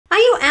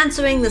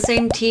answering the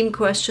same team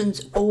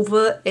questions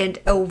over and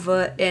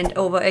over and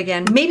over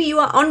again. Maybe you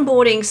are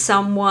onboarding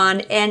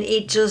someone and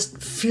it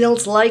just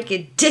feels like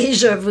a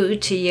deja vu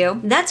to you.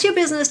 That's your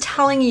business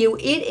telling you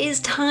it is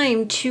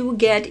time to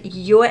get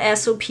your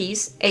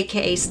SOPs,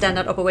 aka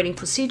standard operating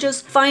procedures,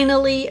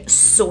 finally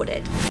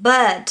sorted.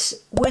 But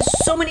with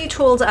so many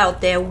tools out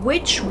there,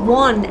 which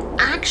one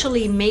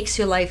actually makes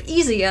your life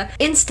easier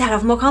instead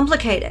of more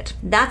complicated?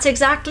 That's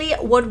exactly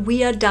what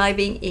we are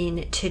diving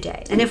in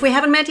today. And if we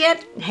haven't met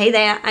yet, hey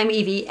there, I'm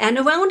Evie, and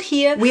around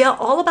here we are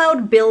all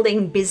about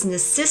building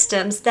business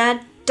systems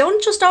that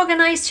don't just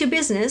organize your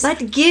business,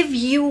 but give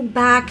you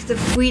back the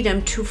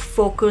freedom to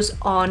focus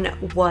on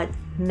what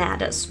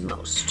matters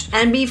most.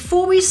 And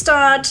before we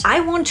start, I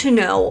want to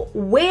know,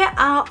 where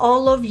are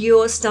all of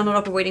your standard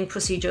operating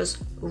procedures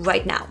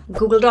right now?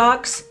 Google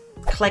Docs,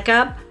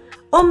 ClickUp,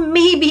 or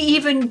maybe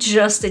even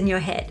just in your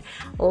head?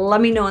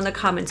 Let me know in the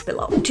comments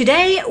below.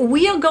 Today,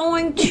 we are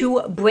going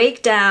to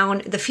break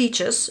down the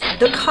features,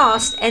 the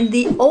cost, and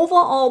the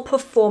overall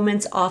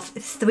performance of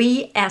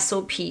 3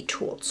 SOP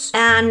tools.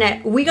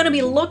 And we're gonna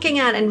be looking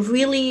at and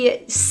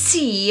really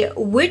see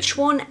which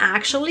one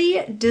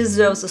actually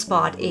deserves a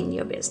spot in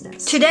your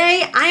business.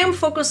 Today, I am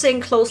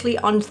focusing closely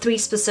on 3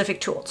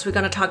 specific tools. We're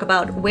gonna talk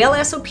about Whale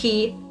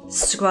SOP,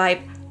 Scribe,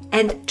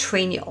 and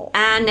Trainual.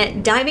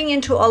 And diving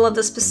into all of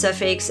the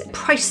specifics,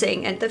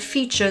 pricing, and the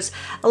features,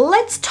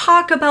 let's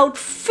talk about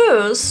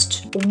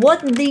first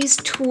what these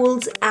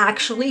tools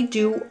actually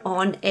do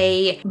on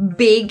a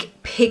big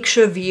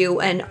picture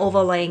view and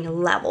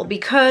overlaying level,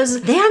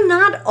 because they're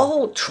not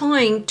all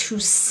trying to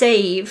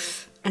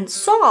save and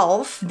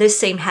solve the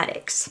same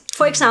headaches.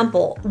 For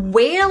example,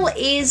 Whale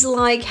is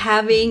like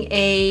having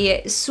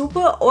a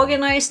super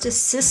organized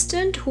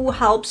assistant who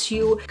helps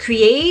you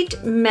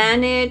create,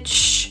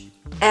 manage,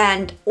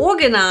 and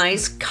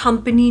organize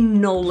company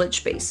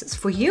knowledge bases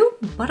for you,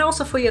 but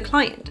also for your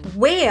client.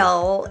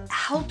 Whale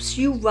helps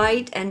you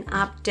write and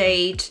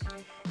update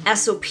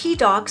SOP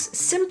docs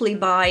simply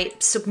by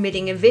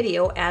submitting a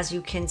video, as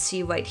you can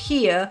see right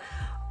here,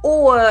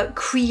 or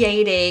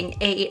creating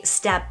a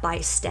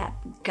step-by-step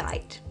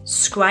guide.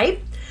 Scribe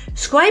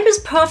is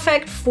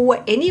perfect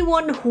for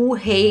anyone who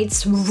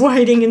hates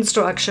writing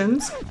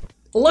instructions.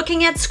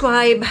 Looking at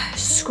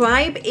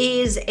Scribe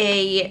is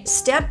a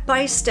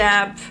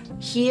step-by-step,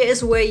 here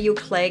is where you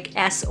click,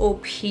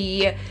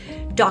 SOP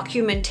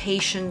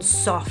documentation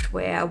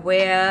software,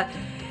 where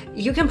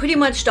you can pretty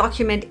much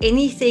document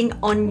anything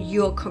on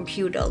your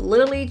computer.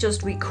 Literally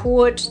just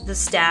record the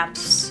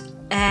steps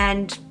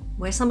and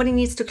where somebody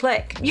needs to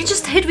click, you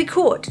just hit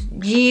record.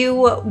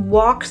 You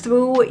walk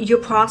through your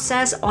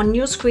process on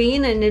your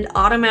screen and it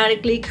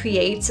automatically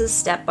creates a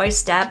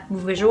step-by-step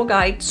visual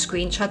guide,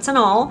 screenshots and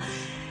all.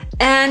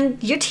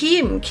 And your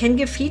team can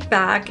give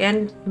feedback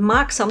and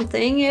mark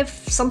something if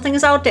something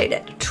is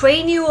outdated.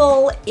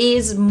 Trainual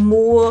is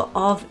more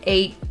of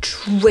a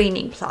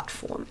training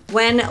platform.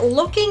 When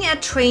looking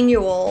at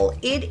Trainual,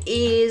 it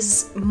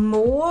is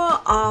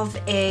more of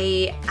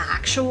a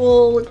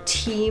actual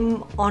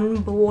team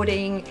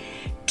onboarding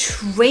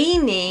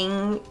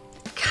training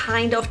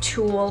kind of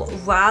tool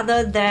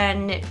rather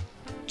than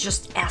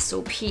just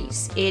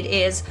SOPs. It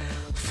is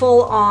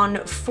full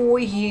on for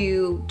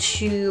you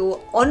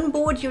to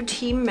onboard your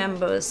team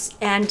members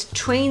and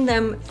train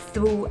them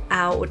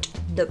throughout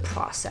the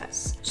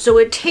process. So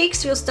it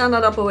takes your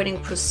standard operating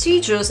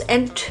procedures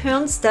and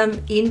turns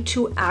them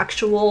into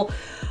actual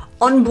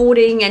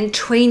onboarding and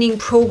training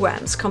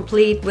programs,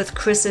 complete with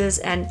quizzes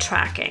and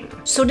tracking.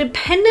 So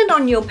dependent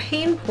on your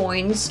pain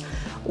points,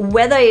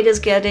 whether it is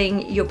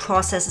getting your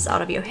processes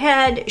out of your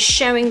head,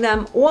 sharing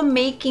them, or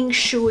making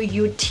sure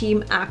your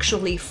team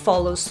actually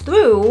follows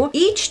through,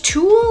 each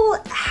tool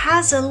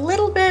has a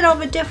little bit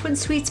of a different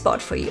sweet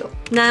spot for you.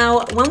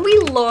 Now, when we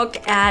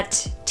look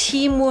at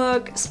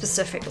teamwork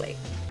specifically,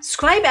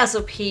 Scribe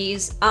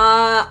SOPs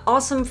are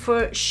awesome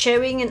for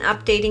sharing and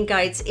updating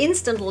guides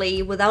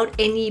instantly without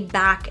any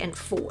back and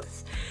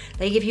forth.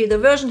 They give you the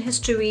version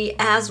history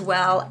as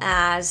well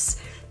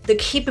as the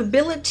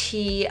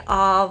capability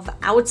of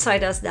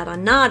outsiders that are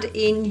not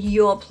in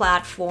your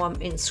platform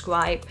in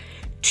Scribe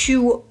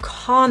to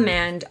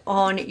comment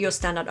on your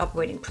standard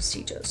operating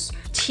procedures.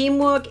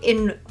 Teamwork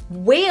in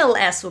Whale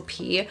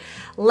SOP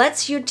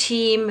lets your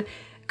team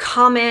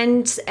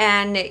comment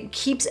and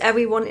keeps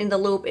everyone in the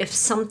loop if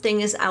something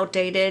is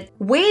outdated.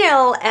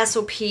 Whale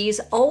SOPs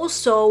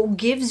also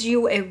gives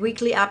you a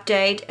weekly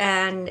update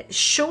and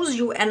shows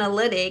you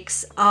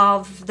analytics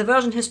of the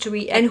version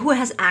history and who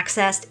has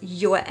accessed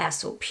your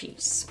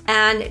SOPs.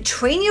 And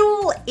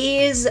Trainual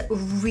is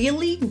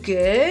really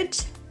good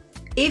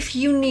if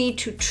you need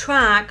to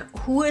track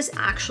who has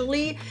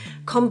actually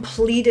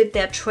completed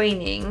their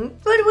training,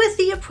 but with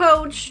the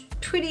approach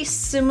pretty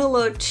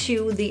similar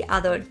to the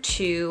other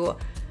two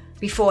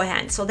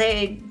beforehand. So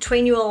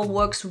Trainual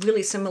works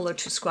really similar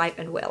to Scribe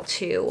and Whale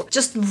too.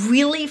 Just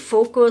really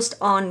focused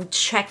on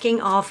checking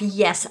off,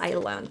 yes, I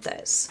learned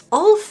this.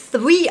 All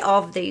 3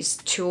 of these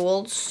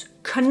tools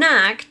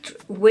connect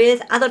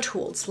with other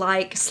tools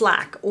like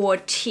Slack or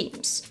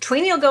Teams.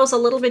 Trainual goes a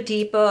little bit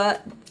deeper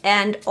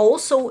and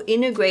also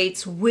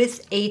integrates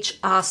with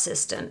HR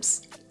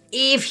systems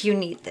if you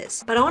need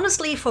this. But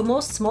honestly, for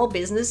most small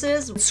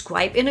businesses,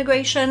 Scribe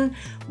integration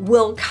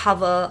will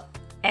cover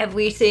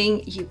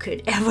everything you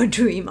could ever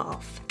dream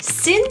of.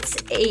 Since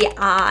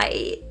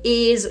AI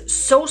is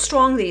so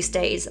strong these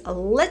days,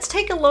 let's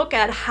take a look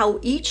at how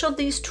each of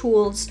these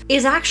tools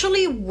is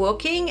actually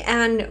working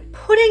and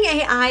putting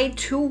AI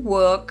to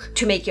work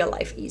to make your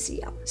life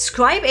easier.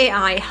 Scribe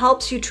AI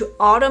helps you to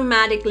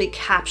automatically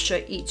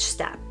capture each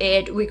step.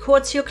 It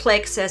records your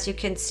clicks, as you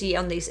can see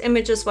on these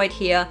images right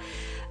here,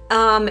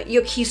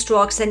 your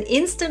keystrokes, and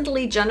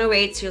instantly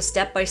generates your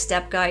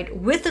step-by-step guide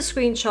with a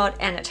screenshot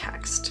and a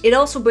text. It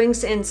also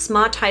brings in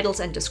smart titles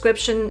and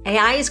description.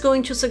 AI is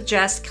going to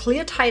suggest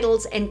clear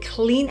titles and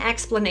clean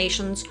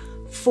explanations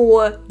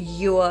for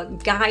your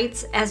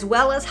guides, as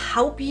well as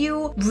help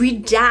you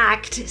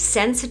redact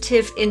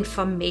sensitive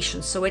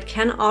information so it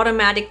can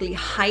automatically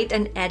hide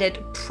and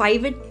edit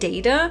private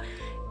data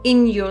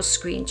in your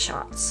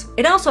screenshots.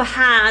 It also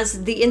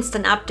has the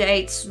instant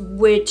updates,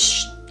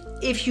 which,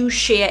 if you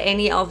share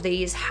any of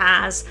these,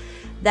 has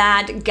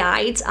that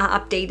guides are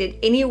updated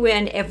anywhere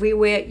and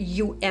everywhere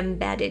you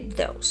embedded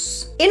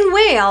those. In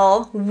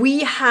Whale,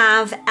 we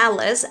have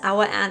Alice,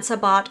 our answer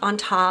bot, on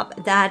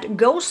top that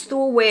goes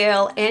through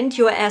Whale and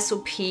your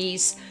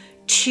SOPs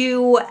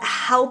to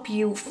help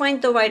you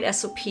find the right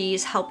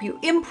SOPs, help you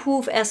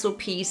improve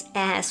SOPs,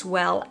 as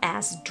well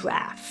as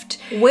draft.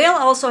 Whale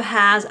also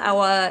has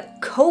our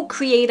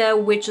co-creator,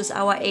 which is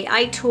our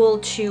AI tool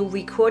to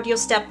record your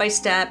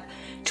step-by-step.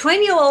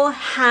 Trainual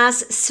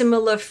has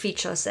similar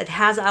features. It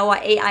has our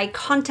AI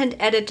content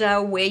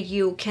editor where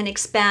you can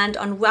expand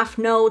on rough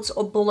notes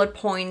or bullet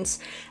points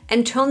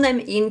and turn them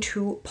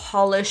into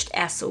polished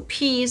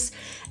SOPs.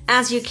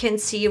 As you can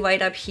see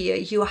right up here,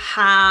 you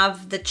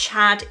have the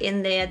chat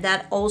in there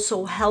that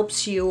also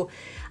helps you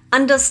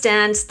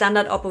understand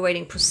standard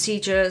operating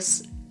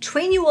procedures.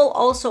 Trainual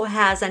also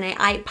has an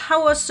AI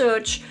power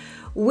search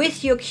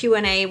with your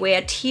Q&A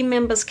where team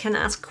members can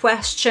ask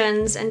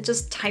questions and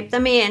just type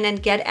them in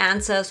and get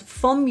answers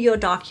from your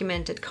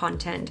documented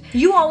content.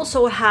 You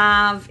also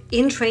have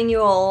in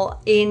Trainual,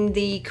 in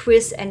the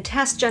quiz and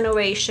test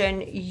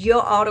generation,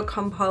 your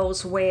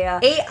auto-compose where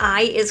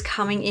AI is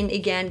coming in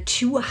again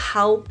to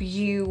help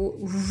you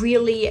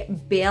really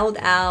build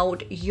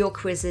out your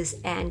quizzes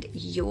and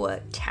your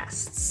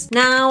tests.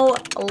 Now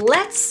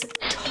let's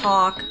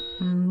talk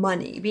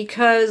money,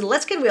 because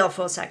let's get real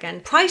for a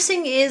second.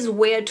 Pricing is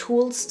where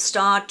tools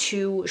start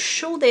to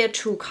show their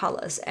true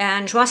colors,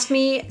 and trust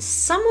me,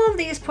 some of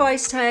these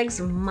price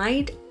tags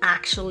might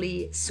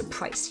actually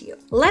surprise you.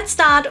 Let's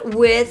start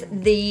with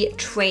the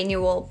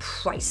Trainual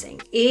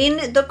pricing.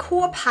 In the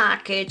core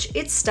package,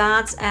 it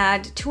starts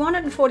at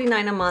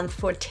 $249 a month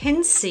for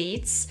 10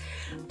 seats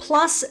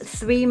plus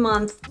 3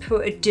 months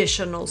per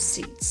additional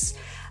seats.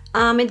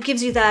 It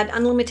gives you that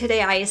unlimited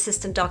AI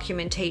assistant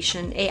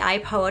documentation,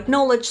 AI-powered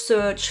knowledge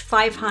search,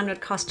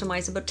 500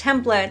 customizable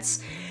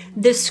templates,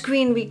 the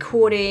screen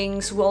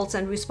recordings, roles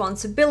and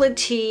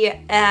responsibility,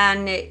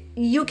 and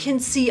you can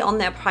see on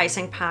their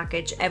pricing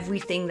package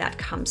everything that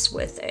comes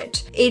with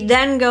it. It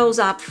then goes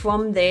up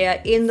from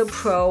there in the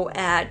Pro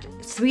at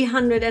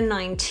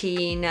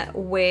 $319,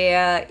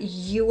 where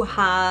you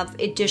have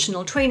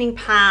additional training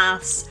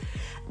paths,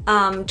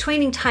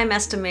 training time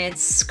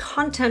estimates,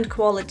 content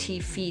quality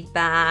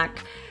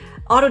feedback,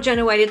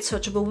 auto-generated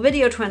searchable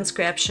video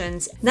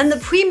transcriptions. Then the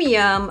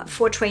premium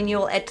for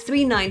Trainual at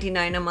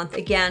 $399 a month,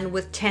 again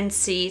with 10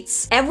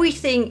 seats.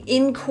 Everything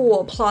in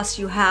core, plus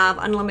you have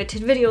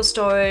unlimited video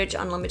storage,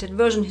 unlimited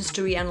version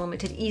history,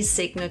 unlimited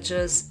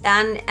e-signatures,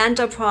 and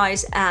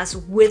enterprise. As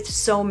with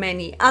so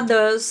many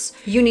others,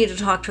 you need to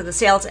talk to the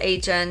sales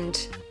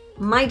agent.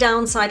 My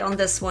downside on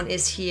this one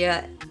is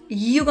here,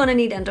 you're gonna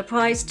need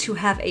enterprise to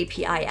have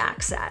API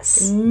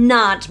access.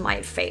 Not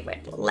my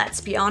favorite,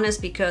 let's be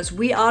honest, because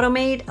we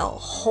automate a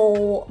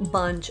whole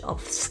bunch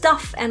of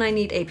stuff and I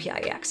need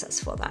API access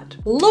for that.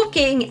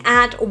 Looking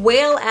at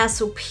Whale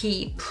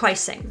SOP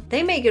pricing,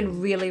 they make it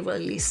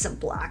really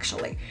simple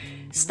actually.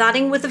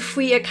 Starting with a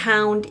free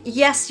account,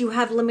 yes, you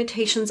have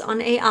limitations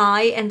on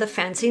AI and the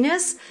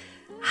fanciness.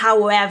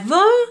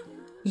 However,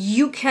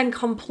 you can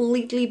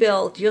completely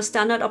build your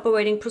standard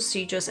operating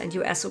procedures and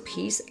your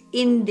SOPs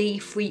in the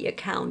free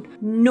account.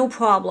 No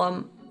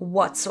problem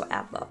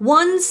whatsoever.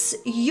 Once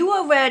you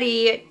are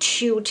ready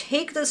to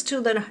take this to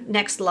the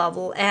next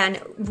level and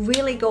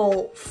really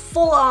go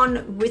full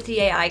on with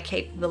the AI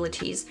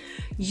capabilities,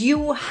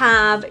 you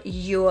have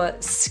your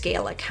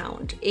scale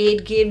account.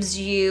 It gives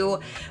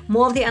you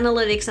more of the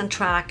analytics and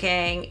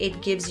tracking.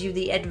 It gives you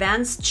the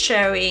advanced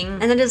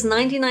sharing, and it is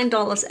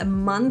 $99 a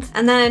month.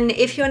 And then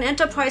if you're an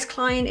enterprise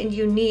client and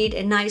you need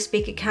a nice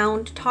big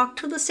account, talk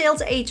to the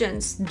sales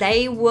agents.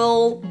 They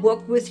will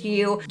work with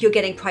you. You're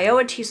getting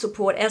priority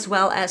support as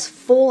well as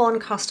full-on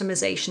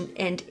customization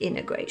and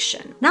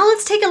integration. Now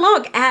let's take a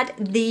look at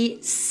the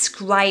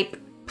Scribe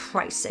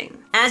pricing.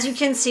 As you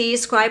can see,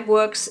 Scribe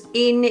works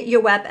in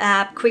your web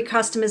app, quick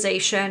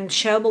customization,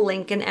 shareable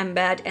link and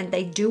embed, and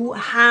they do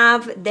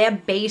have their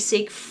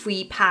basic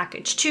free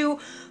package too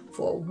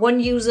for one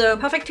user,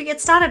 perfect to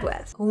get started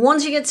with.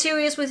 Once you get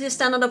serious with your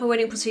standard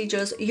operating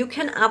procedures, you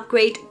can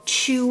upgrade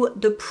to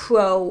the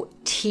Pro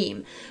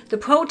team. The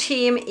Pro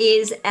team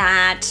is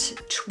at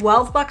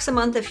 $12 a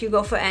month if you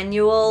go for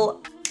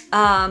annual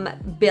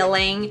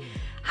billing.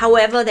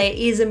 However, there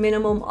is a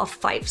minimum of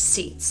 5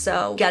 seats.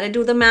 So gotta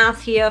do the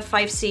math here,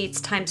 5 seats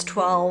times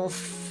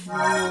 12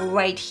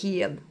 right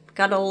here.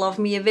 Gotta love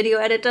me a video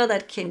editor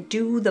that can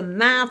do the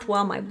math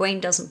while my brain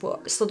doesn't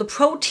work. So the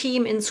Pro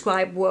team in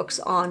Scribe works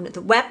on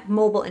the web,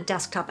 mobile, and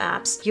desktop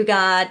apps. You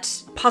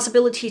got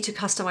possibility to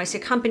customize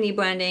your company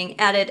branding,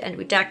 edit and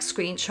redact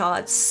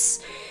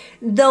screenshots,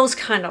 those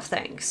kind of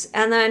things.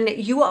 And then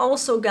you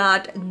also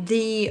got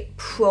the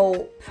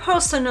Pro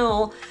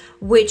Personal,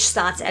 which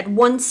starts at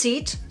 1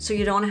 seat, so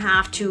you don't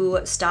have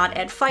to start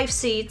at 5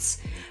 seats.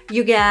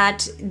 You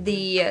get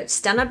the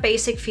standard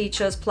basic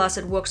features, plus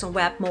it works on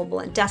web, mobile,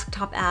 and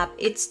desktop app.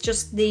 It's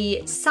just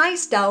the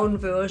size down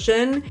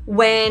version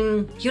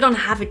when you don't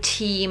have a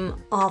team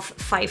of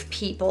 5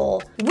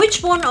 people.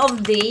 Which one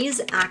of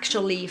these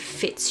actually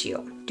fits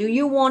you? Do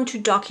you want to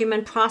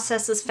document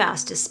processes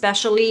fast,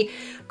 especially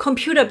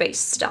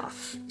computer-based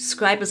stuff?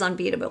 Scribe is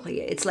unbeatable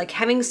here. It's like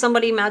having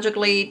somebody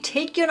magically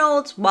take your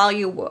notes while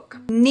you work.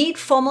 Need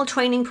formal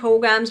training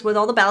programs with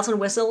all the bells and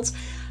whistles?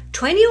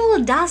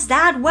 Trainual does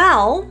that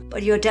well,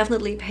 but you're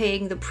definitely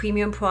paying the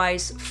premium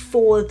price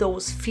for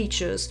those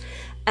features.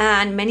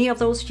 And many of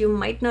those you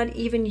might not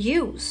even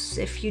use.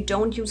 If you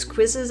don't use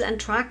quizzes and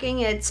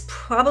tracking, it's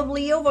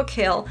probably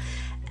overkill.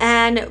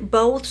 And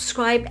both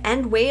Scribe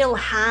and Whale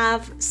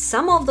have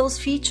some of those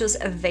features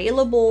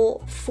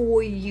available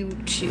for you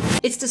too.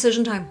 It's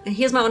decision time, and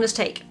here's my honest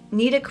take.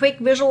 Need a quick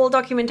visual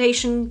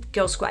documentation?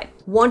 Go Scribe.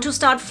 Want to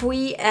start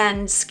free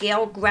and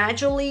scale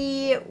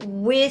gradually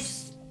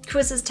with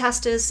quizzes,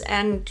 tests,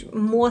 and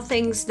more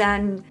things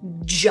than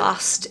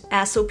just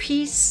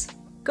SOPs?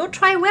 Go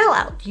try Whale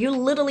out. You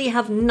literally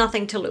have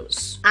nothing to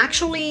lose.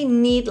 Actually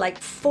need like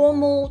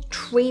formal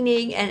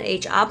training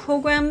and HR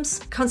programs?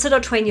 Consider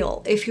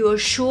Trainual if you are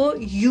sure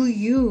you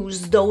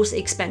use those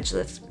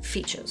expensive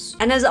features.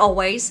 And as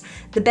always,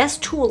 the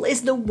best tool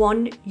is the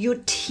one your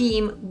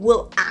team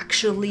will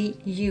actually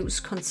use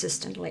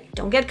consistently.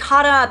 Don't get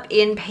caught up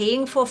in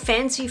paying for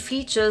fancy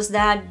features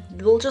that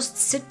will just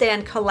sit there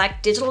and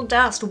collect digital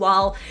dust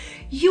while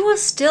you are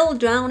still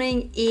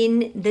drowning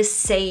in the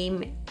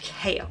same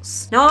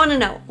chaos. Now I want to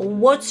know,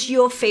 what's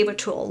your favorite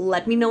tool?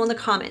 Let me know in the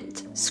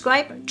comment.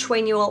 Scribe,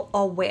 Trainual,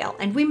 or Whale.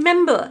 And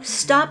remember,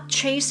 stop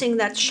chasing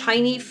that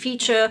shiny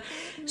feature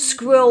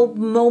squirrel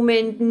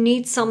moment,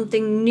 need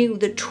something new.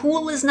 The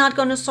tool is not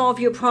going to solve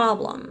your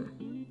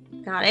problem.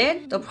 Got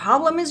it? The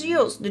problem is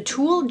yours. The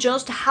tool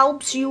just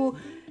helps you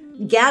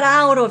get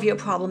out of your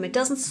problem. It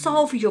doesn't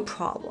solve your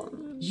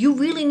problem. You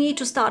really need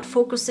to start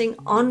focusing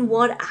on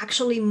what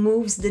actually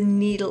moves the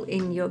needle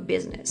in your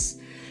business.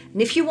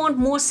 And if you want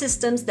more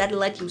systems that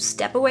let you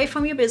step away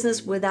from your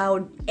business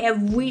without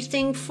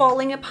everything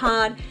falling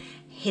apart,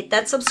 hit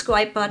that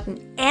subscribe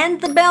button and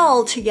the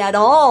bell to get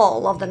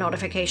all of the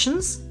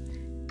notifications.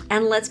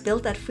 And let's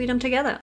build that freedom together.